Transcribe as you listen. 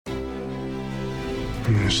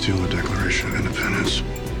I'm gonna steal the Declaration of Independence.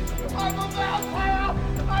 I'm a vampire!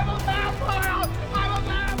 I'm a vampire! I'm a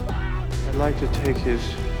vampire! I'd like to take his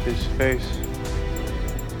face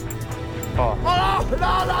off. Oh, no,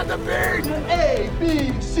 not the beat! A,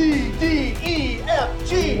 B, C, D, E, F,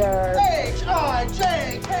 G, H, I,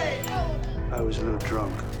 J, K, L. I was a little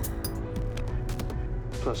drunk.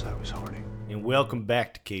 Plus, I was horny. And welcome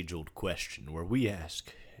back to Cage Old Question, where we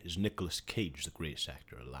ask, is Nicolas Cage the greatest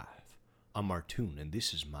actor alive? I'm Martoon, and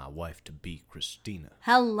this is my wife-to-be, Christina.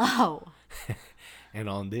 Hello. And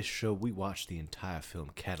on this show, we watch the entire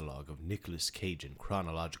film catalog of Nicolas Cage in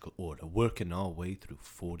chronological order, working our way through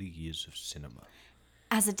 40 years of cinema.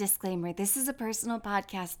 As a disclaimer, this is a personal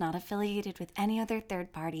podcast not affiliated with any other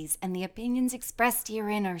third parties, and the opinions expressed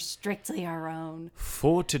herein are strictly our own.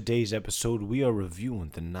 For today's episode, we are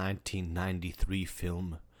reviewing the 1993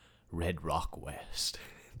 film Red Rock West.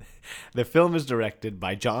 The film is directed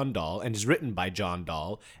by John Dahl and is written by John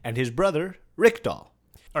Dahl and his brother, Rick Dahl.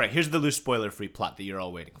 All right, here's the loose spoiler-free plot that you're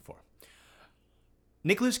all waiting for.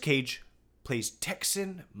 Nicolas Cage plays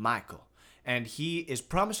Texan Michael, and he is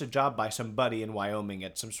promised a job by somebody in Wyoming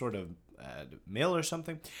at some sort of mill or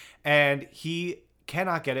something, and he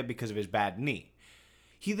cannot get it because of his bad knee.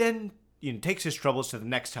 He then takes his troubles to the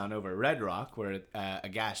next town over, Red Rock, where a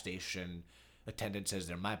gas station attendant says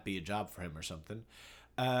there might be a job for him or something,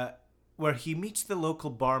 where he meets the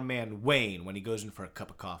local barman Wayne when he goes in for a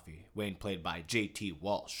cup of coffee. Wayne played by J.T.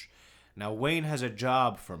 Walsh. Now, Wayne has a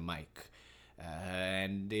job for Mike,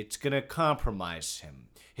 and it's going to compromise him,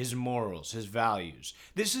 his morals, his values.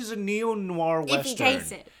 This is a neo-noir Western. If he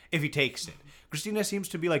takes it. If he takes it. Christina seems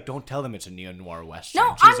to be like, don't tell them it's a neo-noir Western.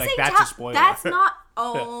 No, She's I'm like, saying that's a spoiler. That's not.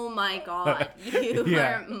 Oh my God, you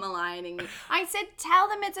Yeah. are maligning me. I said tell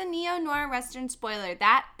them it's a neo-noir Western spoiler.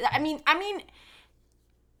 I mean,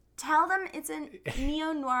 tell them it's a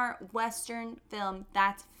neo-noir Western film.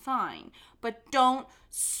 That's fine, but don't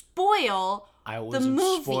spoil I the wasn't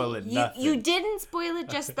movie. spoiling nothing. You didn't spoil it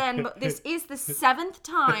just then, but this is the 7th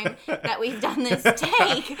time that we've done this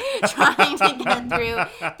take trying to get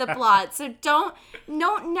through the plot. So don't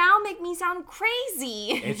now make me sound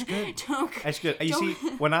crazy. It's good. It's good. You don't- see,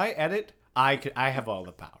 when I edit, I have all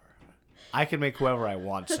the power. I can make whoever I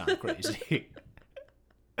want sound crazy.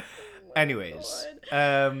 Anyways,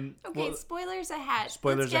 Okay, well, spoilers ahead.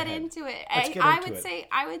 spoilers Let's get ahead. into it. Let's get I into would it.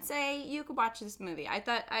 I would say you could watch this movie. I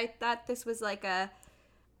thought this was like a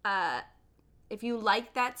if you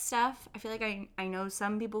like that stuff, I feel like I know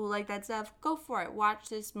some people who like that stuff. Go for it. Watch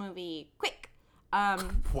this movie quick.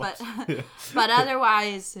 But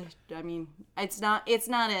otherwise, I mean, it's not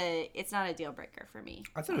a deal breaker for me.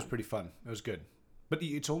 I thought it was pretty fun. It was good. But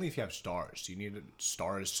it's only if you have Stars. You need a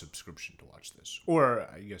Stars subscription to watch this. Or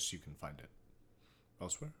I guess you can find it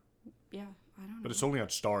elsewhere. Yeah, I don't know. But it's only on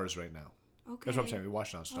Stars right now. Okay. That's what I'm saying. We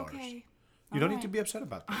watched it on Stars. Okay. You don't need to be upset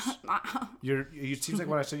about this. It seems like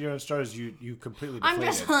when I said you're on Stars, you completely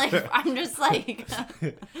deflated. I'm just like,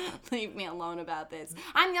 leave me alone about this.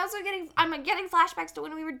 I'm getting flashbacks to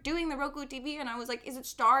when we were doing the Roku TV, and I was like, is it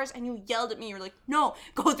Stars? And you yelled at me. You were like, no,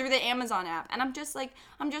 go through the Amazon app. And I'm just like,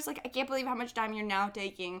 I can't believe how much time you're now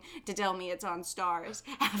taking to tell me it's on Stars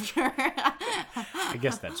after. I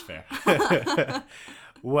guess that's fair.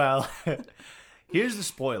 Well, here's the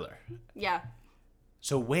spoiler. Yeah.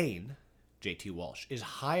 So Wayne, J.T. Walsh, is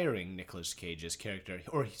hiring Nicolas Cage's character,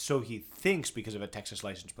 or so he thinks because of a Texas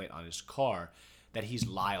license plate on his car, that he's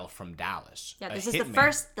Lyle from Dallas. Yeah, a this is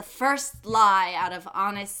hitman. the first lie out of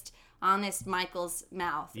honest Michael's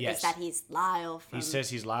mouth Yes. is that he's Lyle from He says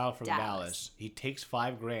he's Lyle from Dallas. Dallas. He takes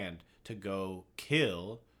 $5,000 to go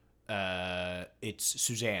kill. It's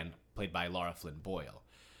Suzanne, played by Laura Flynn Boyle,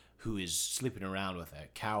 who is sleeping around with a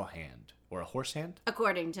cow hand or a horse hand,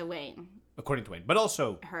 according to Wayne, according to Wayne. But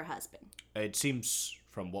also, her husband. it seems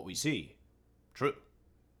from what we see, true.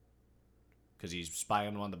 Because he's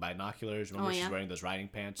spying on the binoculars. Remember, she's wearing those riding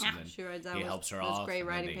pants, and then she rides out he with helps her those off, gray and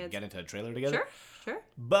then riding they pants. get into a trailer together. Sure.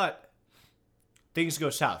 But things go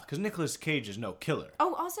south because Nicolas Cage is no killer.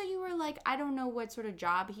 Oh, also you were like, I don't know what sort of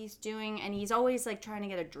job he's doing, and he's always like trying to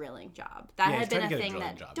get a drilling job. That Yeah, had he's been trying a to get a thing drilling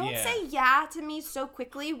that. job. Don't Yeah. say yeah to me so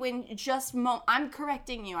quickly when I'm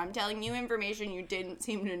correcting you. I'm telling you information you didn't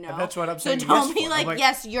seem to know. And that's what I'm saying So yes don't be for. like, I'm like-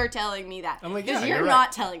 yes, you're telling me that. I'm like, because yeah, you're you're not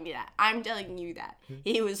right. telling me that. I'm telling you that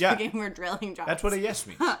he was Yeah. looking for drilling jobs. That's what a yes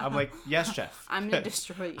means. I'm like, yes, chef. I'm gonna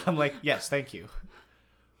destroy you. I'm like, yes, thank you.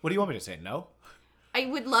 What do you want me to say? No? I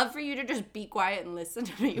would love for you to just be quiet and listen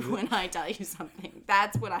to me when I tell you something.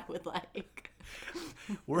 That's what I would like.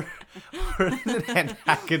 We're in an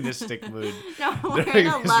antagonistic mood. No, we're during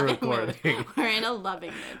in a this loving recording. mood. We're in a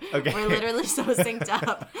loving mood. Okay. We're literally so synced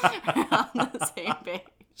up. We're on the same page.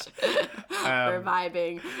 We're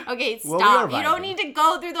vibing. Okay, Well, we stop. are You don't vibing. need to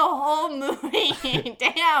go through the whole movie.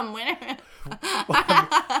 Damn.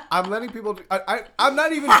 I'm letting people. I'm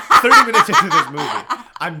not even 30 minutes into this movie.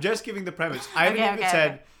 I'm just giving the premise. I haven't even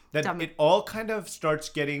said that Dumb. it all kind of starts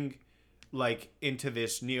getting like into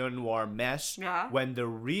this neo-noir mess Yeah. when the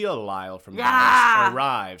real Lyle from the Yeah. mess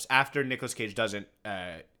arrives after Nicolas Cage doesn't,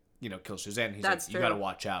 kill Suzanne. He's That's like, you true. gotta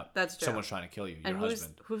watch out. That's true. Someone's trying to kill you, your And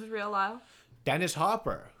husband. who's real Lyle? Dennis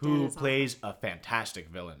Hopper, who Dennis plays a fantastic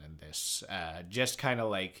villain in this. Just kind of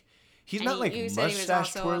like, he's And not like you said he was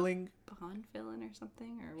mustache also a twirling. Bond villain or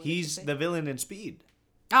something? Or what did you He's say? the villain in Speed,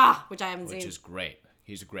 which I haven't which seen. is great.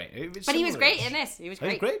 He's great. But he was great in this. He was He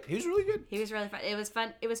was great. great. He was really good. He was really fun. It was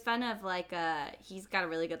fun. It was fun of like he's got a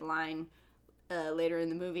really good line later in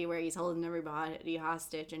the movie where he's holding everybody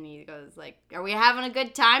hostage and he goes like, "Are we having a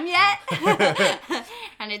good time yet?"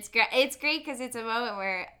 And it's great. It's great because it's a moment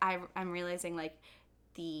where I'm realizing like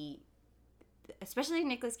especially in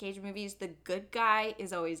Nicolas Cage movies, the good guy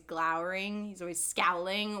is always glowering. He's always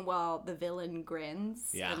scowling while the villain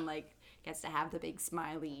grins and like gets to have the big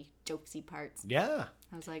smiley jokesy parts. Yeah.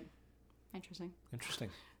 I was like, interesting. Interesting.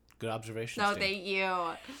 Good observation. No, Steve. thank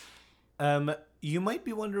you. You might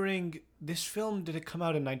be wondering, this film, did it come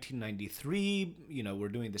out in 1993? We're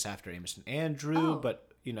doing this after Amos and Andrew, but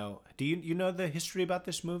do you know the history about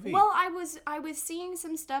this movie? Well, I was seeing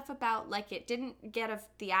some stuff about like it didn't get a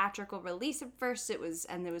theatrical release at first. It was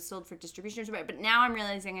sold for distribution, but now I'm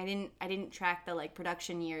realizing I didn't track the like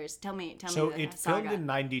production years. Tell me so the it saga. filmed in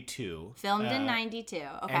 92. Filmed in 92.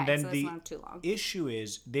 Okay, and then so that's the not too long. issue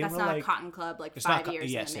is they That's were not like a Cotton Club like it's not 5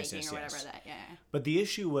 years yes, in the yes, making yes, or whatever yes. that. Yeah. But the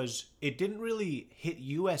issue was it didn't really hit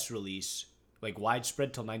U.S. release like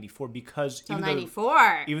widespread till 94 because Till even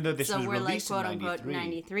 94. even though this so was we're released in like quote unquote 93.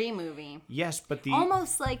 93 movie. Yes, but the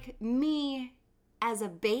Almost like me as a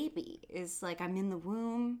baby is like I'm in the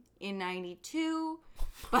womb in 92,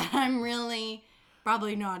 but I'm really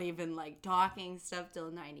probably not even like talking stuff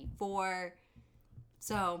till 94.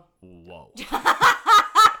 So, whoa.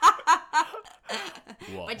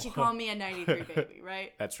 Whoa. but you call me a 93 baby,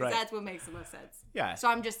 right? That's right. That's what makes the most sense. Yeah. So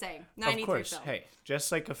I'm just saying, 93 Of course. film. Hey,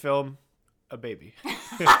 just like a film, a baby.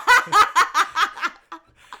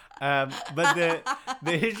 But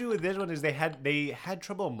the issue with this one is they had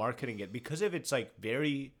trouble marketing it because of its like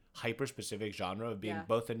very hyper specific genre of being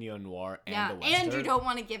both a neo noir and Yeah, a western. and you don't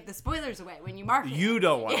want to give the spoilers away when you market it. You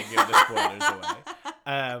don't want to give the spoilers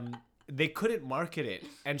away. They couldn't market it,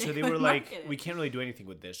 and so they were like, market it. "We can't really do anything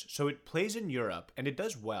with this." So it plays in Europe, and it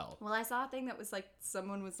does well. Well, I saw a thing that was like,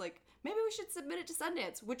 someone was like, maybe we should submit it to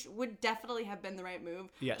Sundance, which would definitely have been the right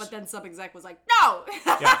move. Yes. But then some exec was like, no!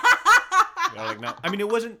 Yeah. They're like, no. I mean,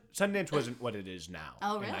 Sundance wasn't what it is now.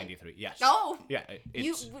 Oh, In really? 93. Yes. Oh! Yeah.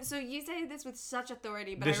 It's, So you say this with such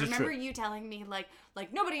authority, but This I is remember true. you telling me, like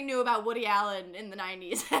nobody knew about Woody Allen in the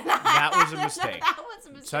 90s. That was a mistake. That was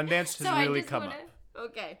a mistake. Sundance has So I really just come wanna- up.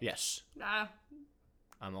 Okay. Yes. Ah,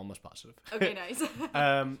 I'm almost positive. okay, nice.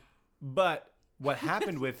 But what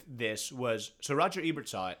happened with this was, so Roger Ebert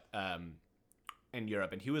saw it in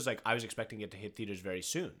Europe, and he was like, I was expecting it to hit theaters very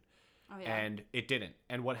soon. Oh, yeah. And it didn't.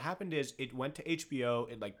 And what happened is it went to HBO.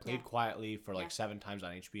 It like played Yeah. quietly for like Yeah. 7 times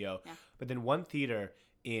on HBO. Yeah. But then one theater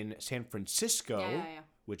in San Francisco, Yeah.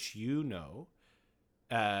 which you know.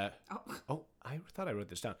 Oh. I thought I wrote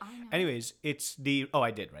this down. I know. Anyways, it's the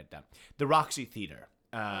I did write it down. The Roxy Theater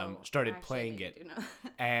started Actually, playing I it. do know.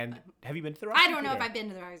 And have you been to the Roxy I don't know if Theater? I've been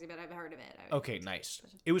to the Roxy, but I've heard of it. Okay, nice.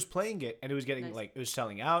 It was playing it, and it was getting Nice. like it was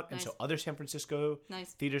selling out, and Nice. so other San Francisco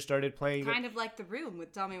Nice. theaters started playing Kind it. of like The Room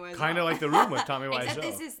with Tommy Wiseau. Kind of like The Room with Tommy Wiseau.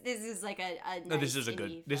 Except this is like a No, this nice is a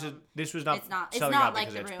good. indie This film. was not. It's not selling out like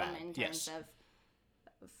because The it's Room bad. in terms Yes, of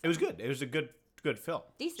it was good. It was a good film.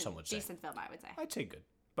 decent. Some would say. Decent film, I would say. I'd say good,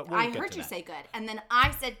 but we'll I get heard to you that. say good, and then I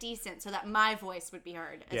said decent, so that my voice would be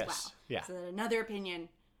heard as Yes, well. yeah. So that another opinion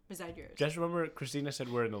beside yours. Just remember, Christina said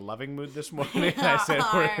we're in a loving mood this morning. I said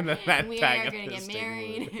we're in an And we are going to get antagonistic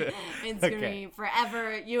married. mood. It's going to Okay. be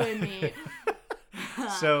forever, you and me.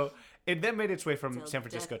 So it then made its way from Till San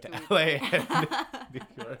Francisco death to do LA and New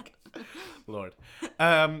York. Lord.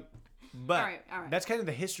 But All right. that's kind of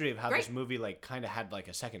the history of how Great. this movie like kind of had like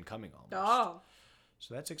a second coming almost. Oh.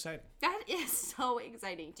 So that's exciting. That is so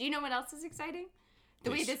exciting. Do you know what else is exciting? The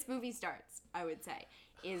way Please. this movie starts, I would say,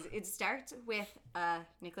 is it starts with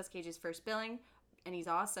Nicolas Cage's first billing, and he's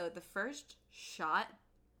also the first shot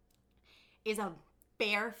is a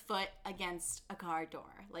barefoot against a car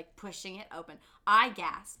door, like pushing it open. I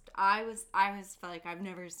gasped. I was like, I've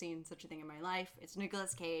never seen such a thing in my life. It's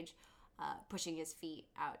Nicolas Cage pushing his feet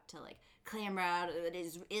out to like clamber out of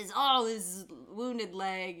his wounded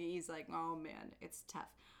leg. He's like, oh man, it's tough.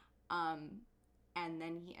 and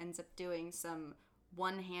then he ends up doing some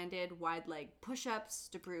one-handed wide leg push-ups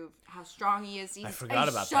to prove how strong he is. He's forgot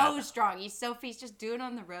about so that. strong. He's just doing it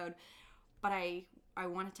on the road. But I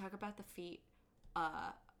want to talk about the feet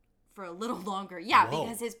for a little longer. Yeah, Whoa.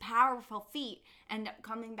 because his powerful feet end up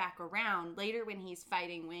coming back around later when he's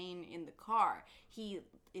fighting Wayne in the car. He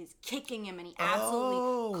is kicking him and he absolutely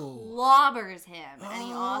clobbers him. And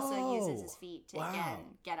he also uses his feet to again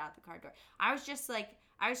get out the car door. I was just like,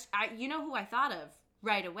 you know who I thought of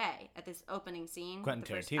right away at this opening scene?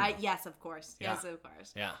 Quentin Tarantino. Yes, of course. Yeah. Yes, of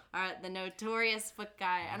course. Yeah. The notorious foot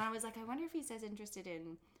guy. And I was like, I wonder if he's as interested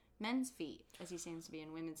in men's feet as he seems to be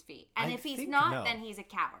in women's feet. And if he's not, then he's a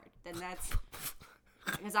coward. Then that's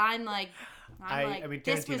because I'm like, I mean,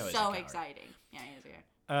 this Tarantino was is a so coward. exciting. Yeah, he is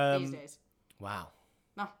here these days. Wow.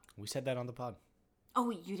 No. We said that on the pod. Oh,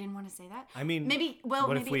 you didn't want to say that? I mean, maybe. What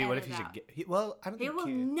Maybe if edit he's it out. well, I don't He think will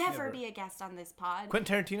never be a guest on this pod.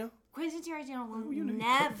 Quentin Tarantino. Quentin Tarantino will you know, he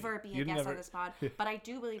never could be be. a guest Never- on this pod. But I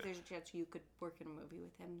do believe there's a chance you could work in a movie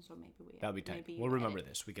with him. So maybe we. That would be tight. maybe We'll remember edit.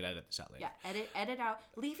 this. We could edit this out later. Yeah, edit out.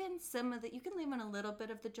 Leave in some of the. You can leave in a little bit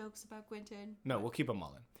of the jokes about Quentin. No, we'll keep them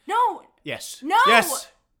all in. No. Yes. No! Yes!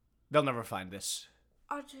 They'll never find this.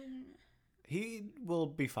 I didn't. He will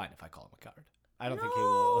be fine if I call him a coward. I don't No, think he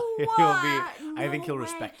will. He'll be. I think no he'll way.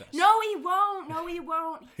 respect us. No, he won't. No, he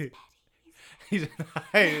won't. He's He's,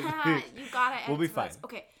 petty. You gotta edit We'll be to fine. those.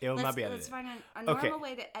 Okay. It will let's, not be Let's edited. find a normal Okay.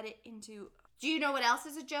 way to edit into. Do you know what else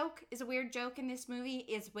is a joke? Is a weird joke in this movie?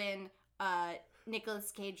 Is when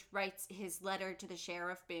Nicolas Cage writes his letter to the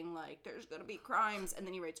sheriff, being like, "There's gonna be crimes," and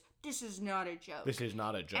then he writes, "This is not a joke." This is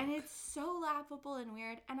not a joke. And it's so laughable and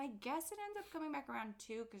weird. And I guess it ends up coming back around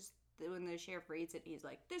too, because when the sheriff reads it, he's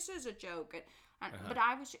like, "This is a joke." But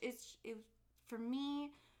I was, for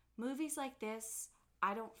me, movies like this,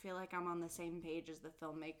 I don't feel like I'm on the same page as the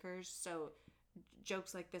filmmakers. So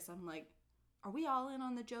jokes like this, I'm like, are we all in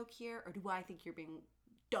on the joke here, or do I think you're being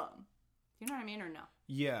dumb? You know what I mean, or no?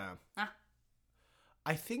 Yeah. Ah.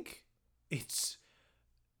 I think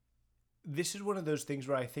this is one of those things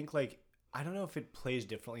where I think, like, I don't know if it plays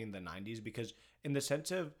differently in the 90s, because in the sense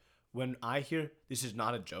of when I hear this is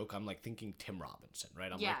not a joke, I'm like thinking Tim Robinson,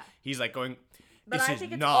 right? I'm Yeah. like, he's like going, But this I is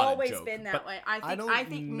think it's not always a joke. been that But way. I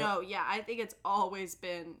think know- no, yeah, I think it's always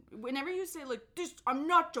been. Whenever you say like this, I'm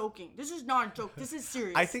not joking. This is not a joke. This is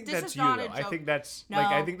serious. I think this that's is you, not though. a I joke. think that's No, like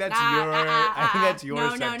I think that's nah, your I think that's your No,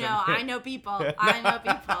 sentiment. I know people. I know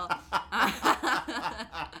people.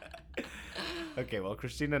 Okay, well,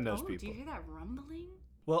 Christina knows Oh, people. do you hear that rumbling?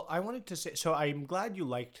 Well, I wanted to say, so I'm glad you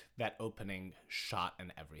liked that opening shot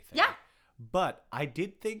and everything. Yeah. But I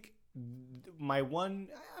did think my one,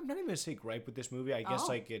 I'm not even going to say gripe with this movie. I guess Oh.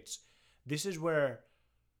 like this is where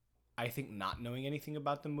I think not knowing anything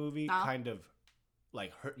about the movie Oh. kind of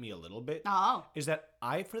like hurt me a little bit. Oh. Is that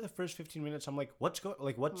for the first 15 minutes, I'm like, what's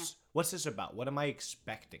this about? What am I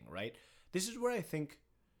expecting, right? This is where I think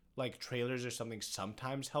like trailers or something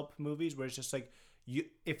sometimes help movies, where it's just like,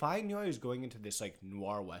 if I knew I was going into this like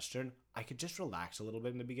noir western, I could just relax a little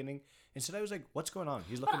bit in the beginning. Instead, I was like, "What's going on?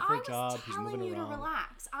 He's looking for a job. He's moving telling you around." to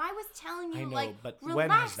relax. I was telling you, I know, like, but relax. when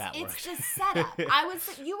has that It's worked? the setup.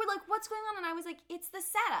 You were like, "What's going on?" And I was like, "It's the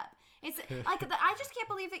setup." It's like I just can't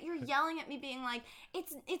believe that you're yelling at me, being like,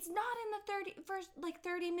 "It's not in the first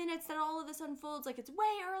 30 minutes that all of this unfolds. Like, it's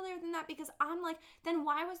way earlier than that." Because I'm like, then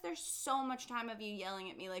why was there so much time of you yelling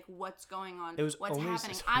at me, like, "What's going on? It was What's only-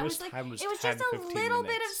 happening?" the I most was like, time was it was 10, just a 15 little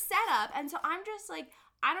bit of minutes. setup, and so I'm just like,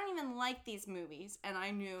 I don't even like these movies, and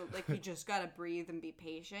I knew, like, you just gotta breathe and be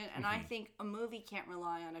patient, and I think a movie can't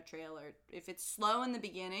rely on a trailer. If it's slow in the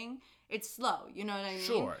beginning, it's slow, you know what I mean?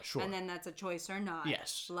 Sure. And then that's a choice or not.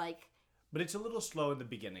 Yes. Like, But it's a little slow in the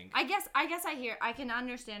beginning. I guess I can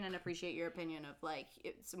understand and appreciate your opinion of, like,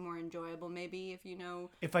 it's more enjoyable maybe if you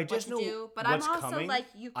know If I what just to know do. But what's I'm also coming, like,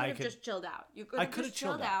 you could I have could- just chilled out. You could I have could have just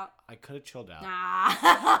chilled out. I could have chilled out. Nah.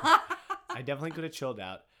 I definitely could have chilled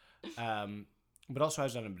out. But also I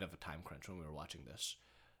was on a bit of a time crunch when we were watching this.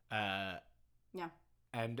 Yeah.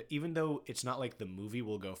 And even though it's not like the movie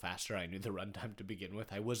will go faster, I knew the runtime to begin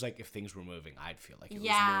with. I was like, if things were moving, I'd feel like it was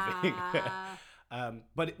moving. Yeah.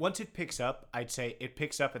 But once it picks up, I'd say it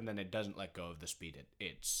picks up and then it doesn't let go of the speed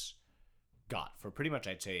it's got for pretty much,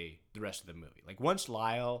 I'd say, the rest of the movie. Like once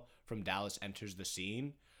Lyle from Dallas enters the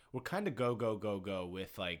scene, we're kind of go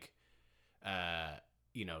with like,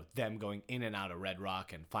 them going in and out of Red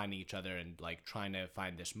Rock and finding each other and like trying to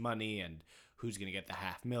find this money and who's going to get the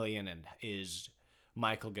 $500,000 and is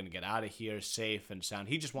Michael going to get out of here safe and sound.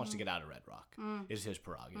 He just wants to get out of Red Rock is his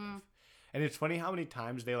prerogative. And it's funny how many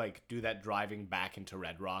times they like do that driving back into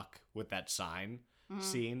Red Rock with that sign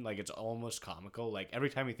scene. Like it's almost comical. Like every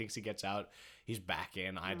time he thinks he gets out, he's back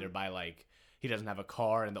in either by like he doesn't have a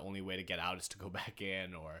car and the only way to get out is to go back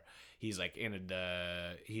in, or he's like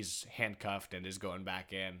he's handcuffed and is going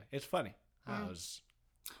back in. It's funny.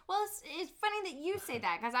 Well, it's funny that you say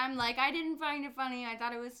that, because I'm like, I didn't find it funny. I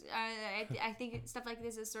thought it was, I think stuff like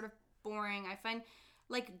this is sort of boring. I find,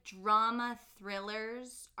 like, drama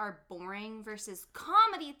thrillers are boring versus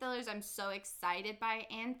comedy thrillers I'm so excited by.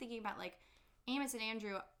 And thinking about, like, Amos and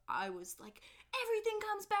Andrew, I was like, everything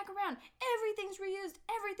comes back around. Everything's reused.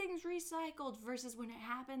 Everything's recycled. Versus when it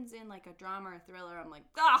happens in, like, a drama or thriller, I'm like,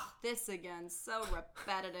 oh, this again. So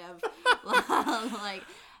repetitive.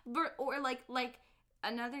 like,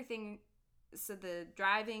 another thing, so the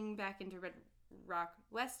driving back into Red Rock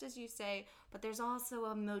West, as you say, but there's also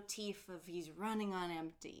a motif of he's running on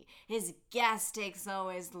empty. His gas tank's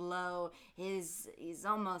always low. He's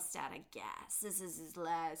almost out of gas. This is his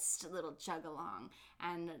last little chug along.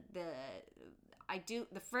 And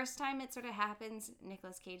the first time it sort of happens,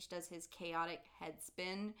 Nicolas Cage does his chaotic head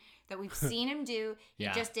spin that we've seen him do. He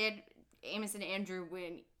just did Amos and Andrew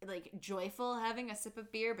when, like, joyful having a sip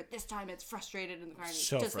of beer, but this time it's frustrated in the car.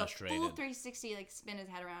 So just frustrated. A full 360, like, spin his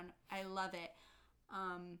head around. I love it.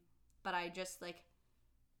 But I just, like,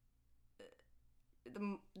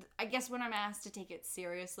 I guess when I'm asked to take it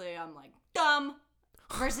seriously, I'm like, dumb.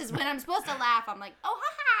 Versus when I'm supposed to laugh, I'm like, oh,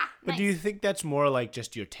 ha-ha. But nice. do you think that's more like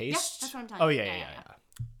just your taste? Yeah, that's what I'm talking about. about. Yeah.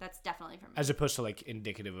 That's definitely for me. As opposed to, like,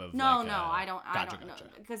 indicative of, No, like, I don't gotcha. know,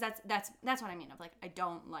 because that's what I mean. Of, like, I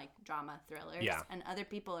don't like drama thrillers. Yeah. And other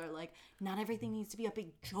people are like, not everything needs to be a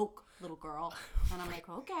big joke, little girl. And I'm like,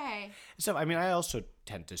 okay. So, I mean, I also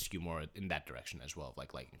tend to skew more in that direction as well, of,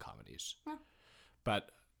 like, liking comedies. Yeah. But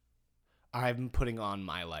I'm putting on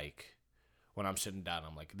my, like, when I'm sitting down,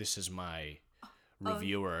 I'm like, this is my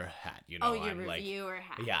reviewer hat, you know? Oh, your I'm reviewer like,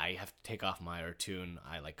 hat. Yeah, I have to take off my Artoon,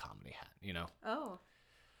 I like comedy hat, you know? Oh.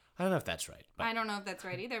 I don't know if that's right. But I don't know if that's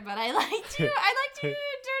right either, but I like to turning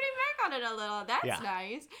back on it a little. That's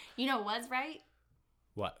nice. You know what's right?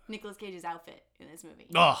 What? Nicolas Cage's outfit in this movie.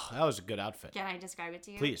 Oh, that was a good outfit. Can I describe it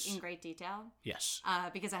to you? Please. In great detail? Yes.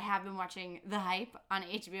 Because I have been watching The Hype on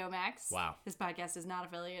HBO Max. Wow. This podcast is not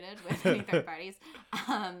affiliated with any third parties.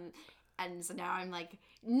 And so now I'm, like,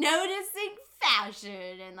 noticing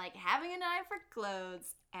fashion and, like, having an eye for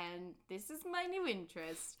clothes. And this is my new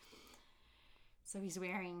interest. So he's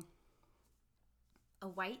wearing a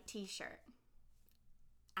white t-shirt.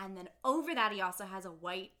 And then over that, he also has a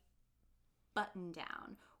white button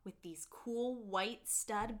down with these cool white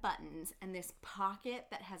stud buttons and this pocket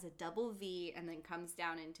that has a double V and then comes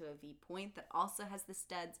down into a V point that also has the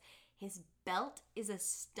studs. His belt is a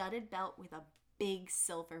studded belt with a big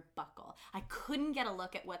silver buckle. I couldn't get a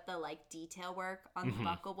look at what the, like, detail work on the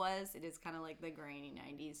buckle was. It is kind of like the grainy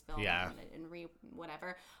 90s film and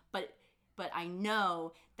whatever. But I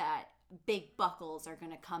know that big buckles are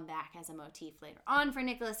going to come back as a motif later on for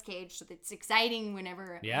Nicolas Cage, so it's exciting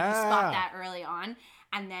whenever you spot that early on.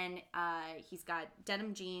 And then he's got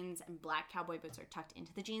denim jeans and black cowboy boots are tucked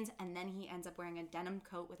into the jeans, and then he ends up wearing a denim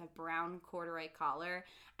coat with a brown corduroy collar,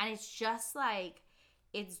 and it's just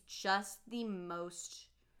the most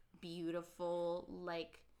beautiful,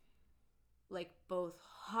 like both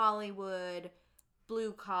Hollywood,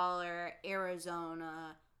 blue collar,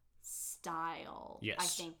 Arizona style. Yes. I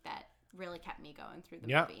think that really kept me going through the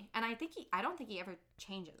Yeah. movie. And I don't think he ever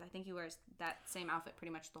changes. I think he wears that same outfit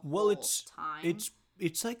pretty much the whole time.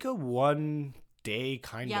 It's like a 1 day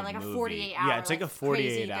kind of like movie. a 48 hour. Yeah, it's like a 48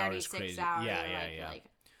 crazy, hours 36 crazy. hour, Yeah. Like,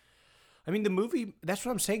 I mean, the movie, that's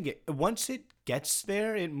what I'm saying. Once it gets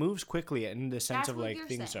there, it moves quickly in the sense that's of, what like, you're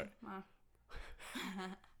things saying. are.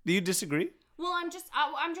 Do you disagree? Well, I'm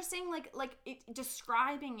just saying, like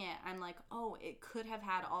describing it, I'm like, oh, it could have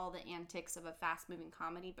had all the antics of a fast-moving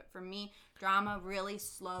comedy, but for me, drama really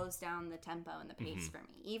slows down the tempo and the pace for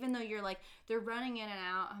me. Even though you're like, they're running in and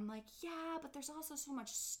out, I'm like, yeah, but there's also so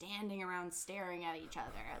much standing around staring at each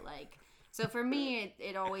other. Like, so for me,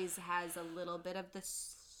 it always has a little bit of the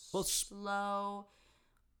slow.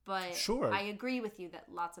 But sure. I agree with you that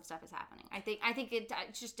lots of stuff is happening. I think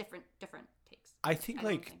it's just different takes. I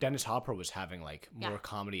think Dennis Hopper was having, like, more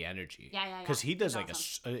comedy energy. Yeah. Because he does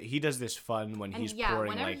he does this fun when he's pouring,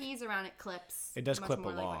 whenever like, he's around, it clips. It does much clip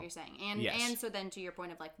more along. like what you're saying, and so then to your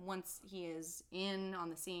point of, like, once he is in on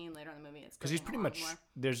the scene later in the movie, it's because he's pretty much more.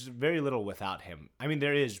 There's very little without him. I mean,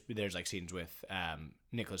 there's like scenes with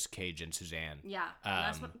Nicolas Cage and Suzanne. Yeah,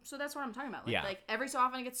 that's what I'm talking about. Like every so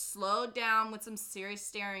often it gets slowed down with some serious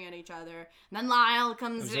staring at each other, and then Lyle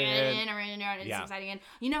comes in and it's exciting. And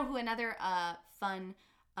you know who another fun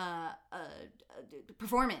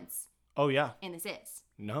performance Oh yeah. in this is?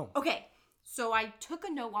 No. Okay, So I took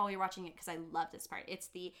a note while we were watching it because I love this part. It's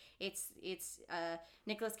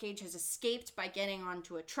Nicolas Cage has escaped by getting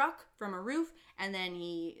onto a truck from a roof, and then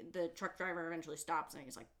the truck driver eventually stops and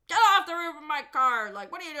he's like, "Get off the roof of my car!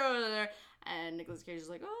 Like, what are you doing there?" And Nicolas Cage is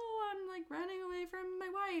like, "Oh, I'm like running away from my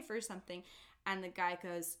wife or something." And the guy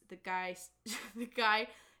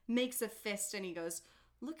makes a fist and he goes,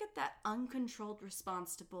 "Look at that uncontrolled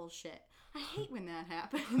response to bullshit. I hate when that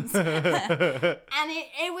happens." And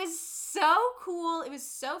it was so cool. It was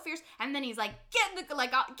so fierce. And then he's like, get in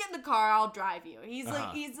the car. I'll drive you. He's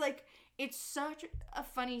like, it's such a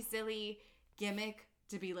funny, silly gimmick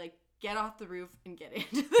to be like, get off the roof and get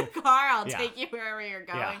into the car. I'll take you wherever you're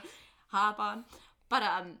going. Yeah. Hop on. But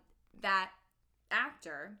that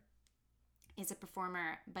actor is a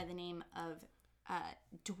performer by the name of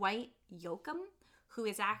Dwight Yoakam, who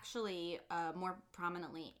is actually more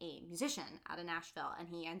prominently a musician out of Nashville, and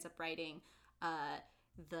he ends up writing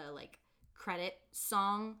the like credit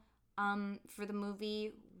song for the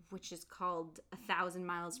movie, which is called 1,000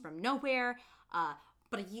 Miles from Nowhere.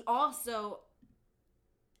 But he also,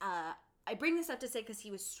 I bring this up to say because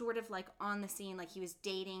he was sort of like on the scene, like he was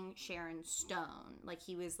dating Sharon Stone, like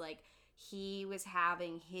he was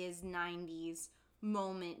having his 90s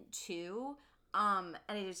moment too. And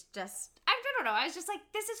it is just, I don't know, I was just like,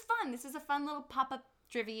 this is fun. This is a fun little pop-up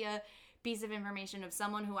trivia piece of information of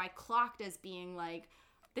someone who I clocked as being like,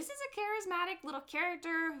 this is a charismatic little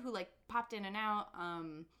character who like popped in and out.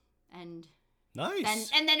 And Nice.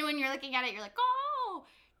 And then when you're looking at it, you're like, oh,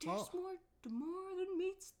 there's more than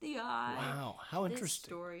meets the eye. Wow, how This interesting.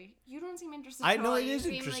 story. You don't seem interested. I at know all. it You is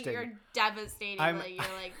seem interesting. Like you're devastated. I'm- Like you're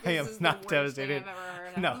like, I this am is not the worst devastated. thing I've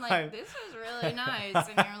ever heard. No, I'm like, I'm- this is really nice, and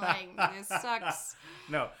you're like, this sucks.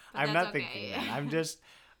 No, But I'm that's not okay. thinking that. I'm just,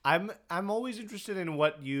 I'm always interested in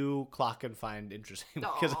what you clock and find interesting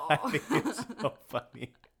because I Aw. think it's so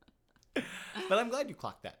funny. But I'm glad you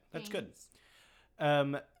clocked that. That's good.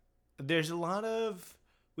 Thanks. There's a lot of,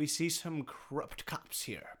 we see some corrupt cops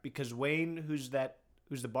here because Wayne, who's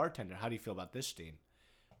the bartender, how do you feel about this scene?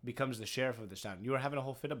 Becomes the sheriff of this town. You were having a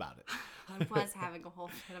whole fit about it. I was having a whole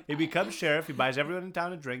fit about He becomes sheriff. He buys everyone in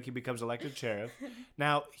town a drink. He becomes elected sheriff.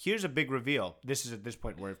 Now, here's a big reveal. This is at this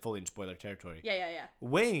point we're fully in spoiler territory. Yeah.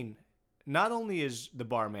 Wayne not only is the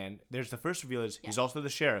barman, there's the first reveal is he's also the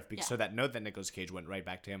sheriff because so that note that Nicolas Cage went right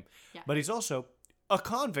back to him. Yeah. But he's also a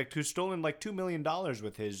convict who's stolen like $2 million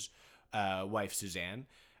with his wife Suzanne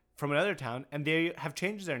from another town, and they have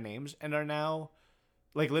changed their names and are now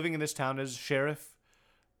like living in this town as sheriff,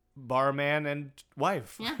 barman, and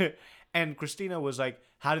wife. Yeah. And Christina was like,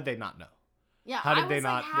 "How did they not know? Yeah. How did I they was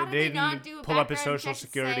not? Like, how did they they not didn't do a pull up his background social check to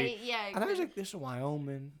security." say, yeah. And I was like, "This is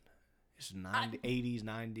Wyoming. This is 80s,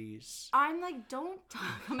 90s." I'm like, don't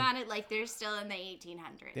talk about it like they're still in the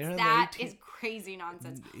 1800s. They're in the That 18 is crazy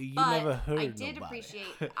nonsense. You but never heard I did nobody.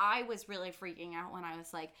 appreciate. I was really freaking out when I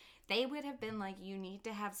was like, they would have been like, you need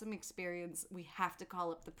to have some experience. We have to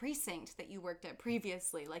call up the precinct that you worked at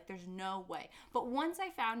previously. Like, there's no way. But once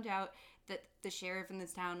I found out that the sheriff in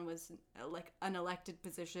this town was like an elected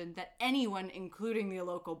position that anyone, including the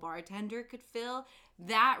local bartender, could fill,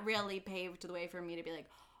 that really paved the way for me to be like,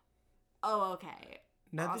 oh, okay.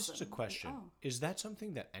 Now, this is a awesome. question. Oh. Is that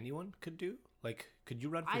something that anyone could do? Like, could you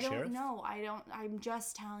run for I sheriff? don't know. I'm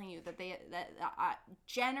just telling you that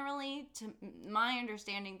generally, to my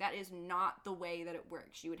understanding, that is not the way that it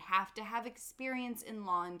works. You would have to have experience in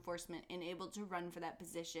law enforcement and able to run for that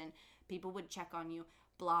position. People would check on you,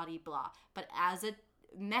 blah, de, blah. But as a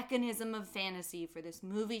mechanism of fantasy for this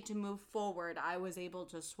movie to move forward, I was able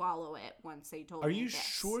to swallow it once they told me Are you this.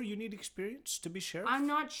 sure you need experience to be sheriff? I'm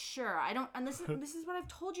not sure. I don't, and this is what I've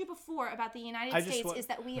told you before about the United I just States, want- is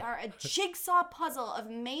that we are a jigsaw puzzle of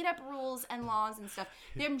made up rules and laws and stuff.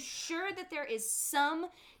 I'm sure that there is some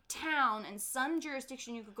town and some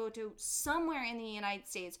jurisdiction you could go to somewhere in the United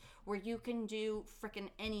States where you can do frickin'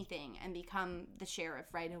 anything and become the sheriff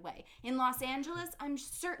right away. In Los Angeles, I'm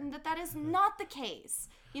certain that is not the case.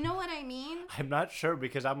 You know what I mean? I'm not sure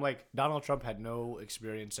because I'm like, Donald Trump had no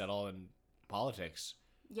experience at all in politics.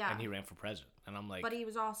 Yeah. And he ran for president. And I'm like, But he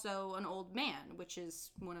was also an old man, which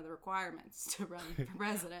is one of the requirements to run for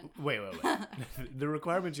president. wait. The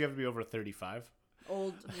requirements, you have to be over 35.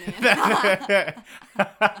 Old man.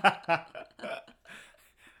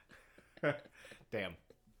 Damn.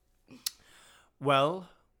 Well,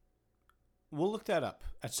 we'll look that up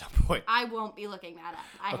at some point. I won't be looking that up.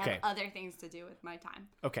 I Okay. have other things to do with my time.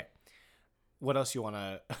 Okay. What else you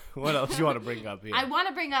wanna bring up here? I want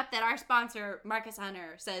to bring up that our sponsor, Marcus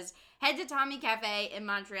Hunter, says, head to Tommy Cafe in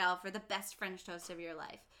Montreal for the best French toast of your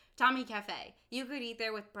life. Tommy Cafe. You could eat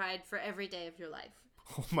there with pride for every day of your life.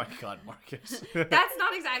 Oh my God, Marcus. That's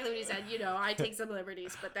not exactly what he said. You know, I take some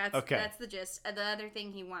liberties, but that's Okay. that's the gist. And the other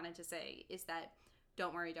thing he wanted to say is that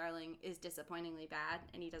Don't Worry, Darling is disappointingly bad,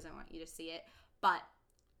 and he doesn't want you to see it. But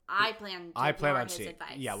I plan on ignore his seeing it.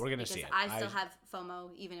 advice. Yeah, we're gonna see it. I still have FOMO,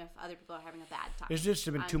 even if other people are having a bad time. There's just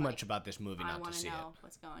been I'm too like, much about this movie I not to want see to know it.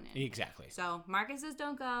 what's going in. Exactly. So Marcus says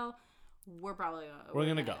don't go. We're probably We're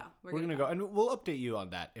gonna go. We're gonna go, and we'll update you on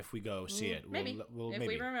that if we go see it. Maybe. We'll If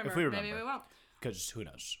maybe we remember. If we remember. Maybe we won't. Because who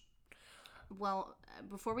knows? Well,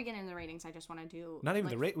 before we get into the ratings, I just want to do Not even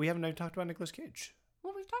the rate. We haven't even talked about Nicolas Cage.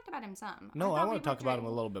 Well, we've talked about him some. No, I thought want we to talk went about him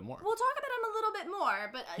through- a little bit more. We'll talk about him a little bit more,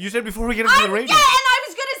 but You said before we get into the ratings. Yeah, and I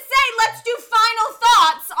was gonna say let's do final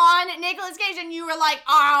thoughts on Nicolas Cage, and you were like,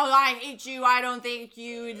 "Oh, I hate you. I don't think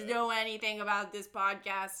you know anything about this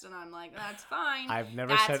podcast," and I'm like, "That's fine. I've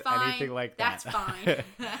never That's said fine. anything like that. That's fine."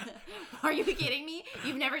 Are you kidding me?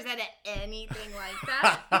 You've never said anything like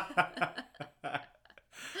that.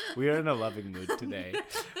 We are in a loving mood today.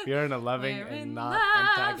 We are in a loving We're and in not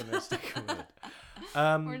love. antagonistic mood.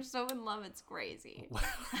 We're so in love, it's crazy.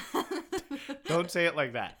 Don't say it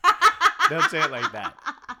like that. Don't say it like that.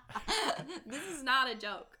 This is not a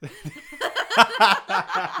joke.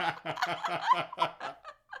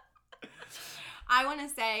 I want to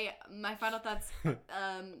say my final thoughts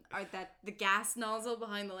are that the gas nozzle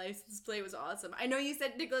behind the license plate was awesome. I know you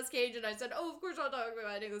said Nicolas Cage, and I said, "Oh, of course I'll talk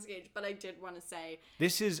about Nicolas Cage," but I did want to say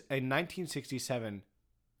This is a 1967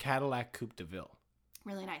 Cadillac Coupe de Ville.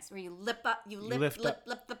 really nice, where you lift up, lift up.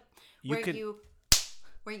 You where can-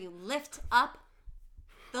 where you lift up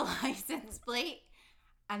the license plate,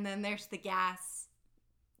 and then there's the gas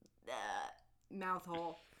mouth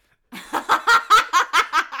hole.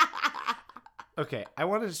 Okay, I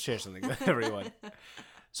wanted to share something with everyone.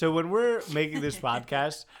 So when we're making this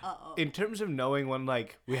podcast, in terms of knowing when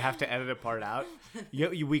like we have to edit a part out,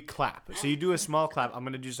 we clap. So you do a small clap. I'm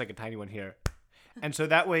gonna do just like a tiny one here, and so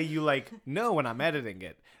that way you like know when I'm editing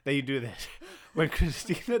it that you do this. When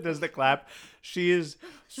Christina does the clap, she is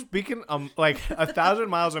speaking like 1,000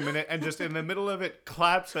 miles a minute, and just in the middle of it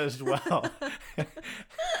claps as well,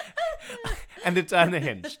 and it's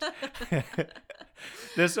unhinged.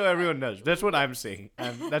 Just so everyone knows, that's what I'm seeing,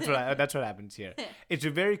 and that's what happens here. It's a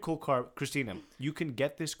very cool car, Christina. You can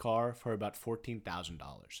get this car for about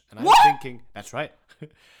 $14,000, and I'm thinking that's right.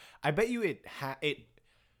 I bet you it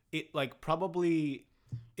like probably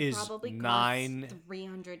is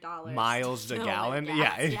 $300 miles a gallon.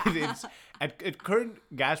 Yeah, it's at current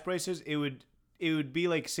gas prices, it would be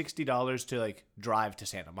like $60 to like drive to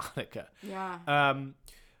Santa Monica. Yeah.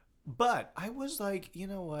 But I was like, you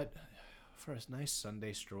know what? For a nice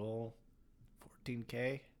Sunday stroll,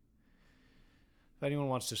 $14K. If anyone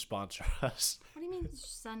wants to sponsor us. What do you mean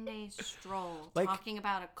Sunday stroll? Like- Talking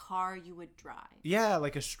about a car you would drive. Yeah,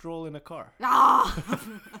 like a stroll in a car. Ah!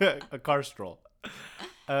 A car stroll.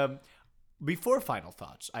 Before final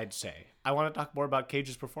thoughts, I'd say I want to talk more about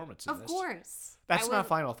Cage's performance in Of this. course. That's I not would-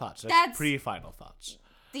 final thoughts. That's- That's pre-final thoughts.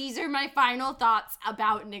 These are my final thoughts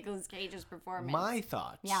about Nicolas Cage's performance. My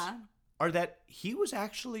thoughts are that he was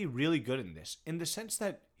actually really good in this, in the sense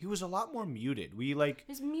that he was a lot more muted.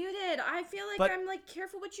 It's muted. I feel like But- I'm like,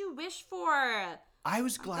 careful what you wish for. I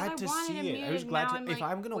was glad to wanted see him it. I muted, was glad now to. I'm If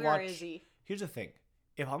like, I'm gonna where watch, is he? here's the thing: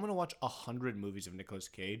 if I'm gonna watch 100 movies of Nicolas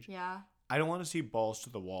Cage, Yeah. I don't want to see balls to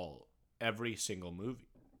the wall every single movie.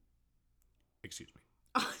 Excuse me.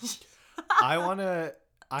 I want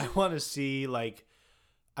to see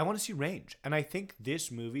range, and I think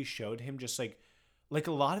this movie showed him just like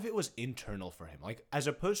a lot of it was internal for him, like as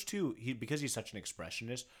opposed to because he's such an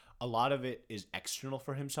expressionist, a lot of it is external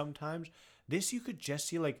for him sometimes. This you could just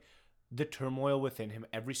see like the turmoil within him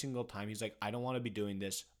every single time. He's like, I don't want to be doing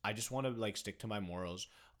this. I just want to like stick to my morals.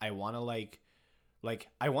 I want to like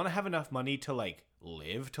I want to have enough money to like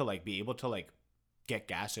live, to like be able to like get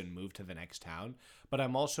gas and move to the next town, but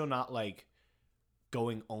I'm also not like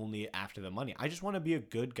going only after the money. I just want to be a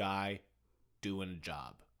good guy doing a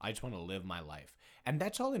job. I just want to live my life. And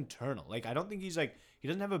that's all internal. Like, I don't think he's like, he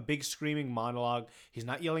doesn't have a big screaming monologue. He's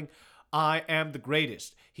not yelling, I am the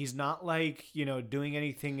greatest. He's not like, doing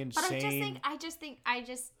anything But insane. I just think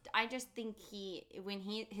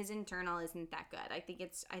his internal isn't that good. I think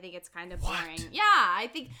it's kind of boring. What? Yeah, I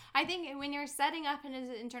think when you're setting up in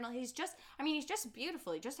his internal, he's just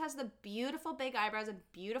beautiful. He just has the beautiful big eyebrows and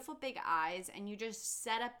beautiful big eyes, and you just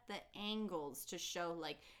set up the angles to show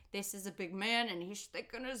like this is a big man and he's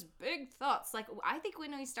thinking his big thoughts. Like, I think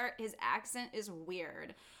when we start, his accent is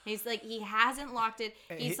weird. He's like, he hasn't locked it.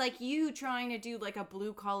 He's like you trying to do like a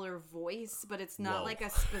blue collar voice, but it's not Whoa. like a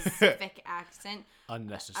specific accent.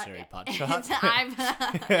 Unnecessary pot shot. I've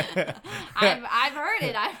heard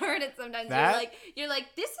it. I've heard it sometimes. That- You're like,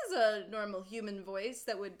 this is a normal human voice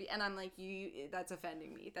that would be, and I'm like, that's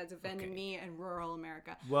offending me. That's offending me in rural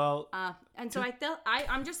America. Well, And so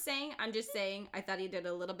I'm just saying, I thought he did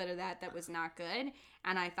a little bit of that was not good,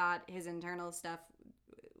 and I thought his internal stuff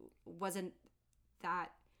wasn't that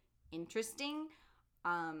interesting.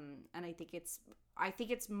 And I think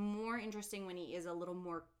it's more interesting when he is a little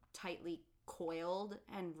more tightly coiled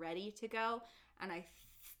and ready to go. And I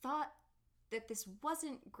thought that this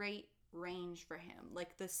wasn't great range for him.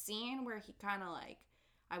 Like the scene where he kind of like,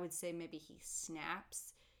 I would say maybe he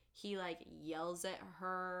snaps. He like yells at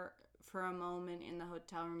her for a moment in the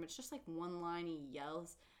hotel room. It's just like one line he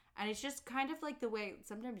yells. And it's just kind of like the way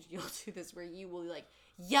sometimes you'll do this where you will like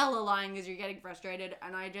yell a line because you're getting frustrated,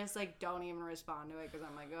 and I just like don't even respond to it because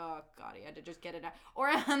I'm like, oh god, he had to just get it out. Or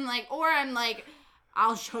I'm like,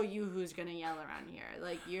 I'll show you who's gonna yell around here.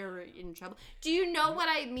 Like, you're in trouble. Do you know what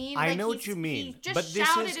I mean? I Like, know what you mean. He just but this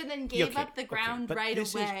shouted is, and then gave up the okay, ground but right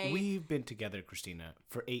this away. We've been together, Christina,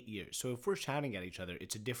 for 8 years. So if we're shouting at each other,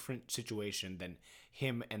 it's a different situation than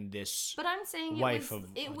him and this But I'm saying wife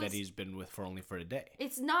that he's been with for only for a day.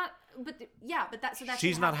 It's not, but that so that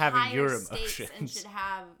She's should not have having higher your stakes emotions.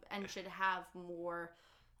 and should have more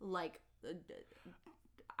like.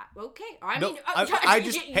 Okay, I No, mean, I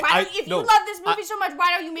just- if no, you love this movie so much,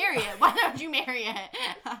 why don't you marry it? Why don't you marry it?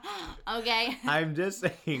 Okay. I'm just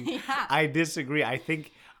saying. Yeah. I disagree. I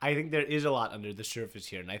think there is a lot under the surface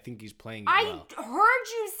here, and I think he's playing it I well. heard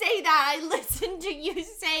you say that. I listened to you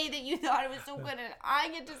say that you thought it was so good, and I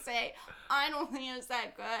get to say I don't think it's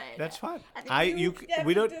that good. That's fine. I think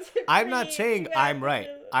We don't. I'm not disagree. saying You I'm have right.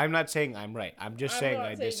 to- I'm not saying I'm right. I'm just saying not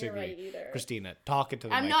I saying you're disagree. right either. Christina, talk into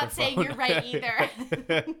the I'm microphone. not saying you're right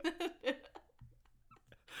either.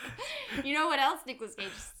 You know what else Nicolas Cage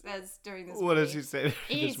says during this What movie? does he say? in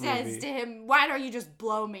He this says movie? to him, "Why don't you just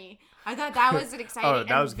blow me?" I thought that was an exciting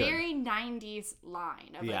that was and good. very 90s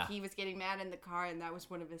line. Of Yeah. like, he was getting mad in the car, and that was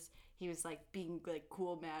one of his. He was like being like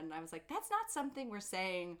cool mad, and I was like, "That's not something we're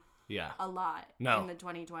saying Yeah. a lot No. in the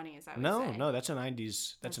 2020s." I would No, say. no, that's a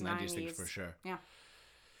 90s. That's a 90s thing 90s. for sure. Yeah.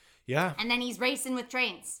 Yeah. And then he's racing with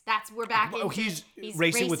trains. We're back. Oh, into- he's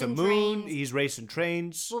racing with the moon. trains. He's racing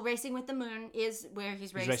trains. Well, racing with the moon is where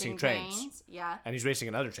he's racing, racing trains. Yeah. And he's racing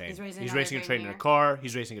another train. He's racing a another train train in a here. car.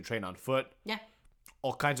 He's racing a train on foot. Yeah.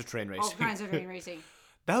 All kinds of train racing. All kinds of train racing.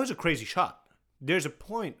 That was a crazy shot. There's a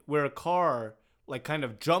point where a car like kind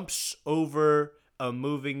of jumps over a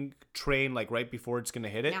moving train like right before it's gonna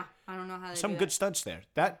hit it. Yeah. I don't know how they Some do good that. stunts there.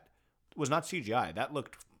 That was not CGI. That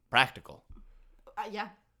looked practical. Yeah.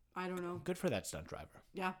 I don't know. Good for that stunt driver.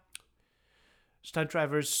 Yeah. Stunt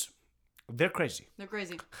drivers, they're crazy. They're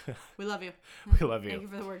crazy. We love you. We love you. Thank you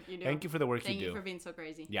for the work you do. Thank you for the work Thank you you do. for being so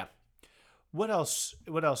crazy. Yeah. What else?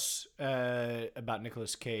 About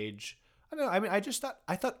Nicolas Cage? I don't know. I mean,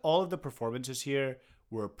 I thought all of the performances here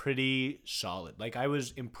were pretty solid. Like, I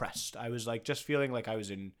was impressed. I was like just feeling like I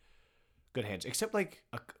was in good hands. Except like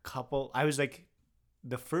a couple. I was like,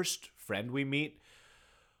 the first friend we meet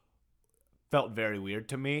felt very weird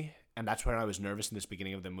to me, and that's when I was nervous in this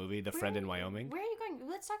beginning of the movie. The friend in Wyoming. Where are you going?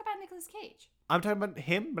 Let's talk about Nicolas Cage. I'm talking about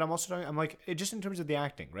him, but I'm also talking. I'm like just in terms of the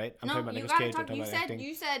acting, right? I'm talking about you Nicolas gotta Cage. I'm talk. talking You about said acting.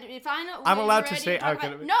 you said if I know. I'm when allowed you're to ready say- talk okay.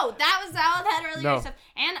 about- No, that was all that earlier No. stuff.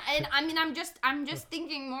 And I mean, I'm just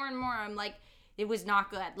thinking more and more. I'm like, it was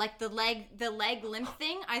not good. Like the leg limp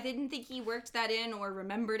thing. I didn't think he worked that in or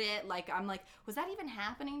remembered it. Like I'm like, was that even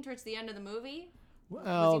happening towards the end of the movie?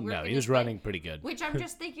 Well, no, working he was his way? running pretty good. Which I'm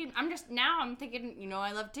just thinking, I'm thinking, you know,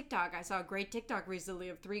 I love TikTok. I saw a great TikTok recently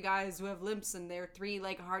of 3 guys who have limps, and they're 3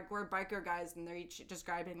 like hardcore biker guys, and they're each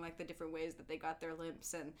describing like the different ways that they got their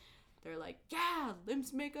limps, and they're like, yeah,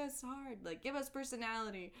 limps make us hard, like give us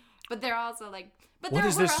personality. But they're also like, but What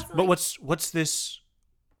is we're this? also, But like- what's this?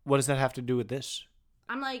 What does that have to do with this?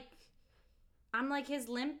 I'm like his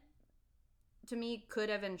limp to me could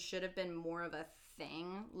have and should have been more of a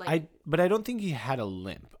thing. Like But I don't think he had a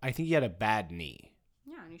limp. I think he had a bad knee.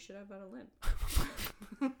 yeah, and he should have had a limp.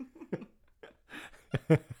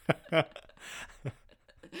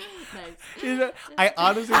 Nice. I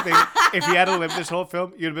honestly think if he had a limp this whole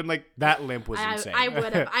film, you'd have been like, that limp was insane. I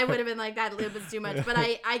would have been like, that limp is too much, but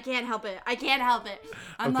I can't help it.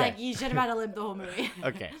 I'm Okay. like, you should have had a limp the whole movie.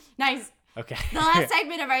 Okay. Nice. Okay. The last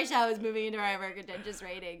segment of our show is moving into our more contentious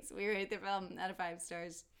ratings. We rate the film out of 5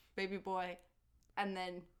 stars. Baby Boy, and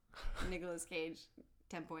then Nicolas Cage,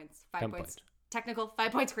 10 points. 5 10 points. points. technical,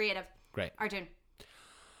 5 points creative. Great. Arjun.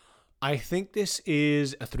 I think this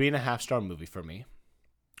is a 3.5 star movie for me,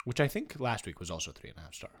 which I think last week was also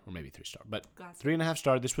 3.5 star, or maybe 3 star, but 3.5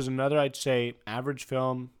 star. This was another, I'd say, average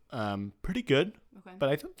film, pretty good, but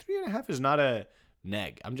I think 3.5 is not a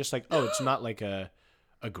neg. I'm just like, oh, it's not like a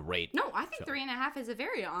great. No, I think film. 3.5 is a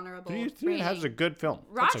very honorable. 3.5 is a good film.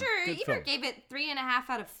 That's a Roger good Ebert film. gave it 3.5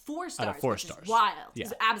 out of 4 stars. Out of 4 which stars. Is wild. Yeah.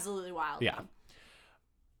 It's absolutely wild. Yeah.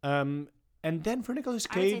 And then for Nicolas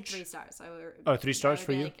I would say Cage. 3 stars. Oh, 3 stars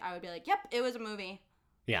for you? I would be like, yep, it was a movie.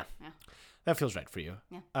 Yeah. That feels right for you.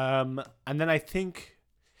 Yeah. And then I think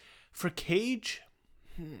for Cage,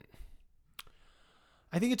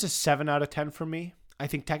 I think it's a 7 out of 10 for me. I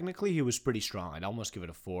think technically he was pretty strong. I'd almost give it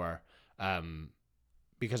a 4.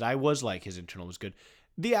 Because I was like, his internal was good.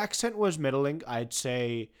 The accent was middling. I'd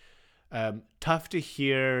say tough to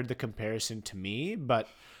hear the comparison to me, but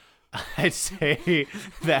I'd say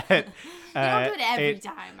that You don't do it every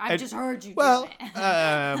time. I've just heard you do it.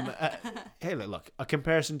 Hey, look, a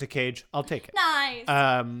comparison to Cage, I'll take it. Nice.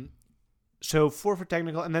 So 4 for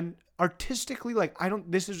technical, and then artistically, like,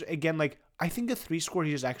 this is, again, like, I think a 3 score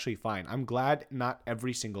here is actually fine. I'm glad not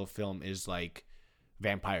every single film is like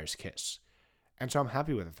Vampire's Kiss. And so I'm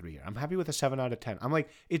happy with a 3 here. I'm happy with a 7 out of 10. I'm like,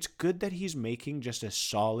 it's good that he's making just a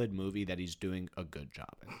solid movie that he's doing a good job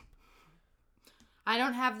in. I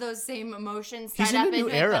don't have those same emotions He's tied in up a new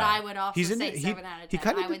into it, era. but I would also He's in say it- 7 out of 10. he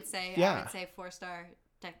kinda I would did- say yeah. I would say 4-star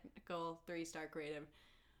technical, 3-star creative.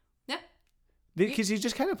 Yeah. Because he's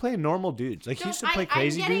just kind of playing normal dudes. Like, he used to play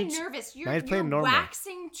crazy I'm getting dudes. nervous. Now he's playing you're normal.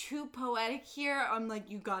 waxing too poetic here. I'm like,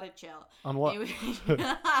 you gotta chill. On what? on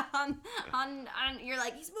you're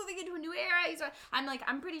like, he's moving into a new era. I'm like,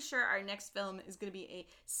 I'm pretty sure our next film is gonna be a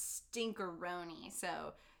stinkeroni.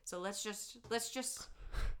 So let's just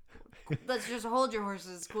hold your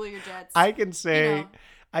horses, cool your jets. I can say, You know.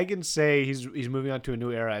 he's moving on to a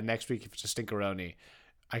new era, and next week if it's a stinkeroni,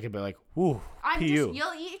 I could be like, "Whoo, PU."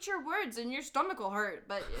 You'll eat your words and your stomach will hurt,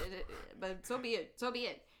 but so be it. So be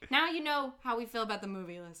it. Now you know how we feel about the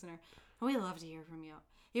movie, listener. We love to hear from you.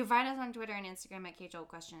 You can find us on Twitter and Instagram at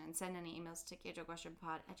CageOldQuestion and send any emails to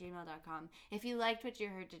cageoldquestionpod@gmail.com. If you liked what you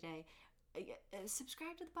heard today,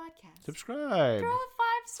 subscribe to the podcast. Subscribe. Throw a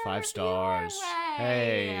 5-star 5 review stars. our way.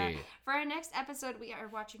 Hey. For our next episode, we are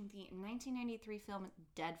watching the 1993 film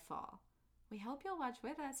Deadfall. We hope you'll watch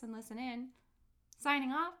with us and listen in.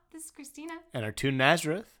 Signing off, this is Christina, And our tune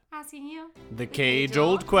Nazareth, asking you the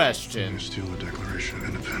Cage-Old Question. You steal the Declaration of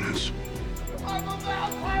Independence. I'm a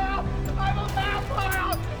vampire! I'm a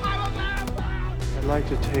vampire! I'm a vampire! I'd like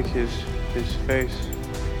to take his face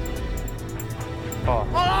off.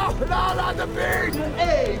 Oh, no, not the beard!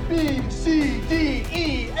 A, B, C, D,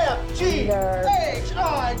 E, F, G, H,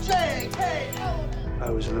 I, J, K, L.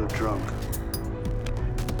 I was a little drunk.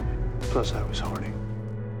 Plus, I was horny.